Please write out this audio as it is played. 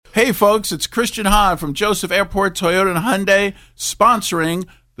Hey, folks, it's Christian Hahn from Joseph Airport Toyota and Hyundai sponsoring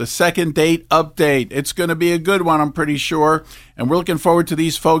the Second Date Update. It's going to be a good one, I'm pretty sure. And we're looking forward to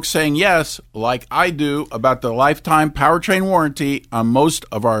these folks saying yes, like I do, about the lifetime powertrain warranty on most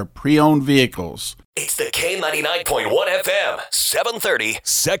of our pre-owned vehicles. It's the K99.1 FM, 730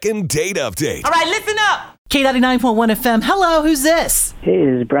 Second Date Update. All right, listen up. K99.1 FM. Hello, who's this? Hey,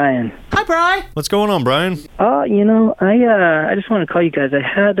 this is Brian. Hi, Brian. What's going on, Brian? I just want to call you guys. I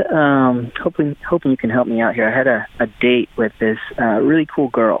had, hoping you can help me out here. I had a date with this really cool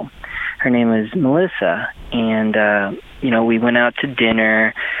girl. Her name is Melissa, and, we went out to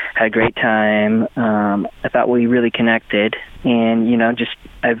dinner, had a great time. I thought we really connected, and,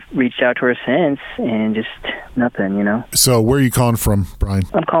 I've reached out to her since, and just nothing, So where are you calling from, Brian?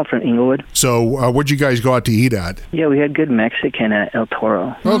 I'm calling from Inglewood. So where'd you guys go out to eat at? Yeah, we had good Mexican at El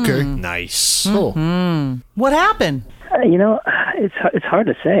Toro. Okay. Nice. Cool. What happened? It's hard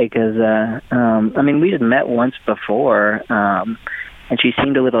to say because, we had met once before, and she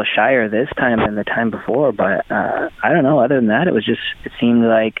seemed a little shyer this time than the time before, but I don't know. Other than that, it seemed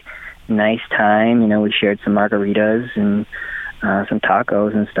like a nice time. We shared some margaritas and some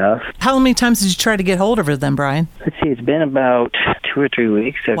tacos and stuff. How many times did you try to get hold of her then, Brian? Let's see, it's been about 2 or 3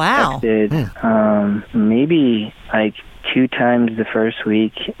 weeks. I've Wow. texted maybe like 2 times the first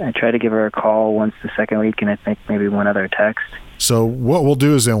week. I tried to give her a call once the second week, and I think maybe one other text. So what we'll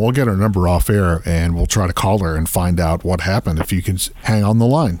do is then we'll get her number off air, and we'll try to call her and find out what happened, if you can hang on the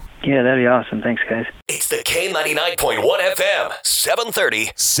line. Yeah, that'd be awesome. Thanks, guys. It's the K99.1 FM,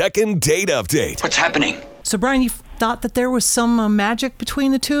 730 Second Date Update. What's happening? So, Brian, you thought that there was some magic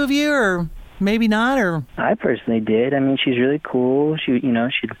between the two of you, or maybe not, or? I personally did. She's really cool. She'd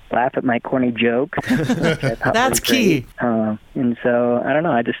laugh at my corny joke. That's key. And so, I don't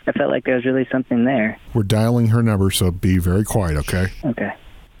know. I felt like there was really something there. We're dialing her number, so be very quiet, okay? Okay.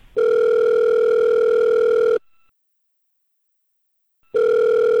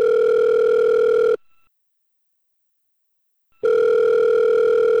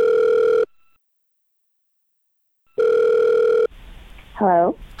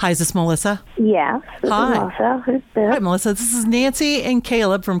 Hello. Hi, is this Melissa? Yes. This Hi. is Melissa. Who's this? Hi, Melissa. This is Nancy and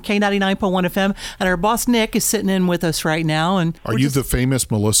Caleb from K99.1 FM, and our boss Nick is sitting in with us right now. And Are you the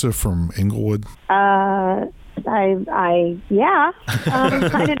famous Melissa from Inglewood? Yeah. I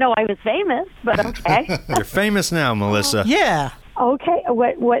didn't know I was famous, but okay. You're famous now, Melissa. Yeah. Okay.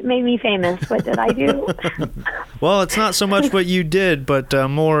 What made me famous? What did I do? Well, it's not so much what you did, but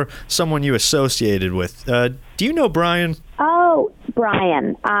more someone you associated with. Do you know Brian? Oh,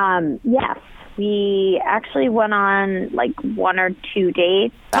 Brian. Yes. We actually went on like 1 or 2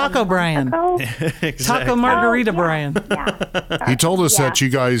 dates. Taco Brian. Exactly. Taco Margarita Brian. Yeah. He told us that you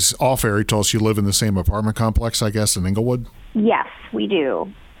guys, off air, he told us you live in the same apartment complex, I guess, in Inglewood? Yes, we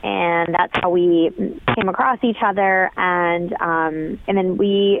do. And that's how we came across each other, and then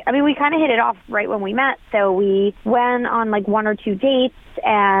we kind of hit it off right when we met. So we went on like 1 or 2 dates,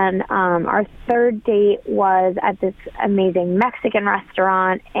 and our third date was at this amazing Mexican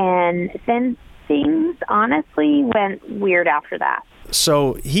restaurant, and then things honestly went weird after that.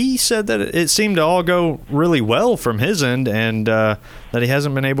 So he said that it seemed to all go really well from his end, and that he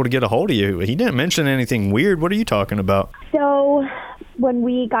hasn't been able to get a hold of you. He didn't mention anything weird. What are you talking about? So when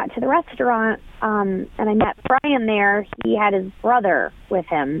we got to the restaurant and I met Brian there, he had his brother with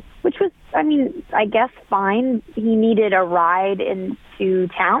him, which was, I guess fine. He needed a ride into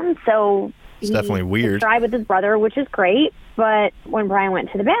town, so It's definitely weird. He ride with his brother, which is great. But when Brian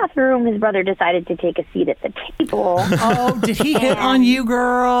went to the bathroom, his brother decided to take a seat at the table. Oh, did he hit on you,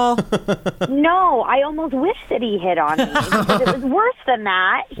 girl? No, I almost wish that he hit on me, because it was worse than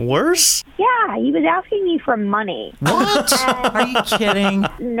that. Worse? Yeah, he was asking me for money. What? Are you kidding?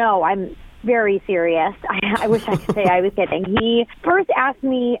 No, I'm very serious. I wish I could say I was kidding. He first asked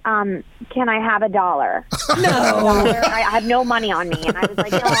me, can I have $1? No. I have no money on me. And I was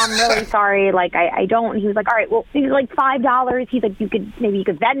like, no, I'm really sorry. Like, I don't. And he was like, all right, well, he was like $5. He's like, you could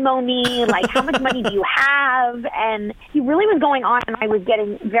Venmo me. Like, how much money do you have? And he really was going on, and I was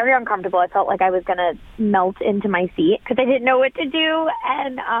getting very uncomfortable. I felt like I was going to melt into my seat because I didn't know what to do.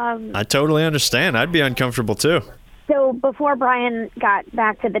 And I totally understand. I'd be uncomfortable too. So before Brian got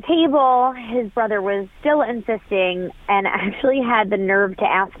back to the table, his brother was still insisting and actually had the nerve to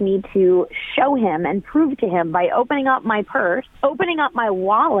ask me to show him and prove to him by opening up my purse, opening up my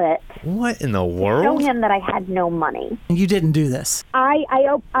wallet. What in the Show world? him that I had no money. You didn't do this. I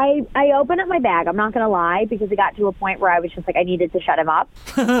opened up my bag. I'm not going to lie, because it got to a point where I was just like, I needed to shut him up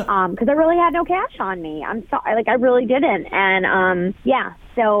because I really had no cash on me. I'm sorry, like I really didn't. And yeah,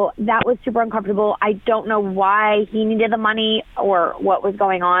 So that was super uncomfortable. I don't know why he needed the money or what was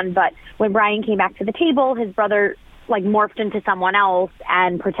going on, but when Brian came back to the table, his brother like morphed into someone else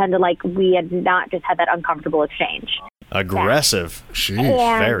and pretended like we had not just had that uncomfortable exchange. Aggressive.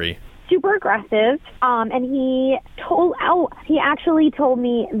 Jeez. Very. Super aggressive. And he actually told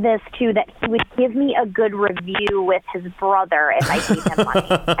me this too, that he would give me a good review with his brother if I gave him money.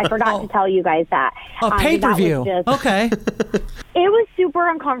 I forgot to tell you guys that. A paid review. Okay. It was super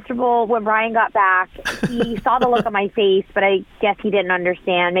uncomfortable when Brian got back. He saw the look on my face, but I guess he didn't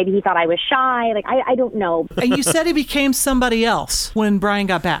understand. Maybe he thought I was shy. Like, I don't know. And you said he became somebody else when Brian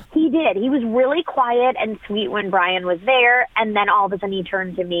got back. He did. He was really quiet and sweet when Brian was there, and then all of a sudden he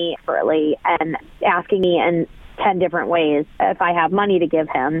turned to me and asking me in 10 different ways if I have money to give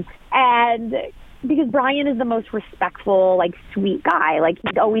him. And because Brian is the most respectful, like, sweet guy. Like,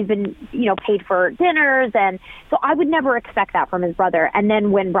 he's always been, paid for dinners, and so I would never expect that from his brother. And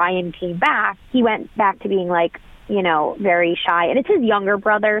then when Brian came back, he went back to being, like, very shy. And it's his younger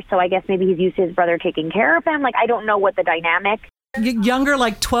brother, so I guess maybe he's used to his brother taking care of him. Like, I don't know what the dynamic. Younger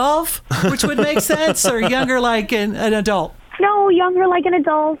like 12, which would make sense, or younger like an adult? No, younger like an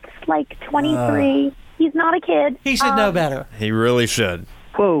adult, like 23. He's not a kid. He should know better. He really should.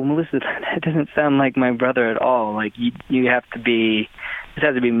 Whoa, Melissa, that doesn't sound like my brother at all. Like, you have to be, this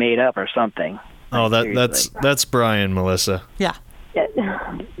has to be made up or something. Oh, that's Brian, Melissa. Yeah.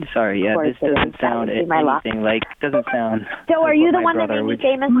 Sorry, yeah, this doesn't sound anything like, doesn't sound. So are you the one that made me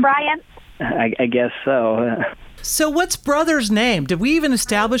famous, Brian? I guess so. So what's brother's name? Did we even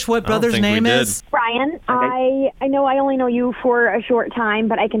establish what brother's name is? Brian, I know I only know you for a short time,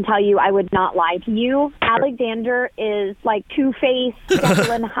 but I can tell you I would not lie to you. Alexander is like Two-Faced,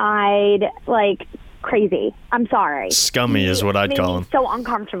 Jekyll and Hyde, like crazy. I'm sorry. Scummy is what I'd call him. So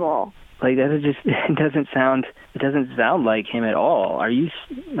uncomfortable. Like, that is just, it doesn't sound like him at all. Are you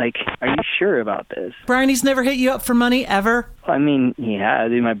sure about this? Brian, he's never hit you up for money ever? I mean, he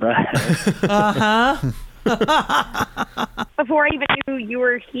has, he's my brother. Uh-huh. Before I even knew you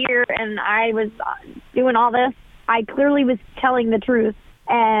were here and I was doing all this, I clearly was telling the truth.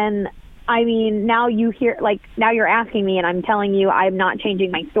 And I mean, now you're asking me and I'm telling you I'm not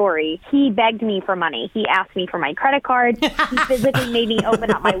changing my story. He begged me for money. He asked me for my credit card. He physically made me open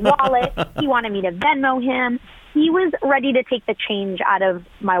up my wallet. He wanted me to Venmo him. He was ready to take the change out of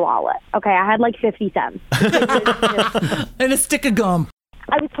my wallet. Okay, I had like 50 cents. And a stick of gum.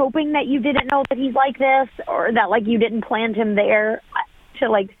 I was hoping that you didn't know that he's like this, or that like you didn't plant him there to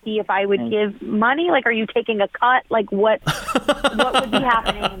like see if I would give money. Like, are you taking a cut? Like, what would be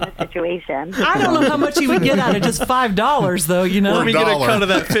happening in this situation? I don't know how much he would get out of just $5, though. Let me get a cut of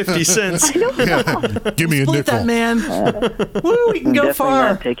that 50 cents. Yeah. Give me a Split nickel. that, man. Woo, we can go Definitely far.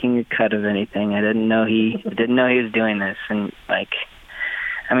 not taking a cut of anything. I didn't know he was doing this, and like,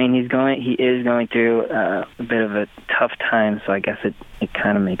 I mean, he is going through a bit of a tough time, so I guess it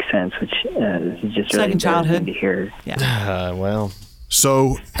kind of makes sense, which is just really Second childhood to hear. Yeah. Well.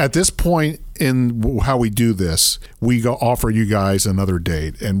 So at this point in how we do this, we offer you guys another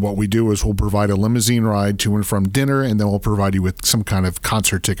date. And what we do is we'll provide a limousine ride to and from dinner, and then we'll provide you with some kind of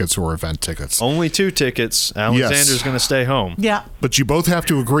concert tickets or event tickets. Only 2 tickets. Alexander's going to stay home. Yeah. But you both have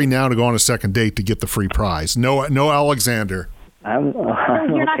to agree now to go on a second date to get the free prize. No Alexander. I'm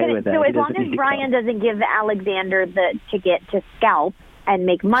okay with that. So as long as Brian doesn't give Alexander the ticket to scalp and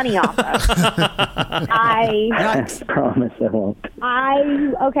make money off of, I promise I won't.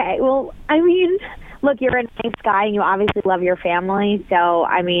 Okay, well, I mean, look, you're a nice guy and you obviously love your family, so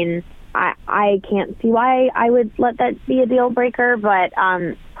I mean, I can't see why I would let that be a deal breaker, but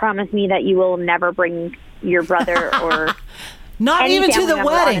promise me that you will never bring your brother or not any even to family the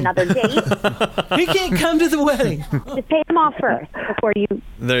member wedding. on another date. He can't come to the wedding. Just pay him off first before you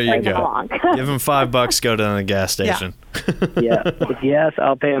There you bring him go. along. Give him $5, go down to the gas station. Yeah. If yes,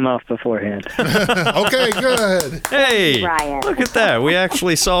 I'll pay him off beforehand. Okay, good. Hey, Brian. look at that. We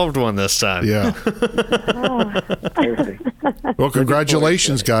actually solved one this time. Yeah. Perfect. Well,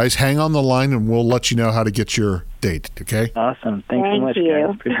 congratulations, guys. Hang on the line, and we'll let you know how to get your date, okay? Awesome. Thanks so Thank much, you.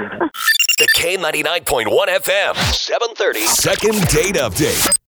 guys. Appreciate it. The K99.1 FM, 730. Second date update.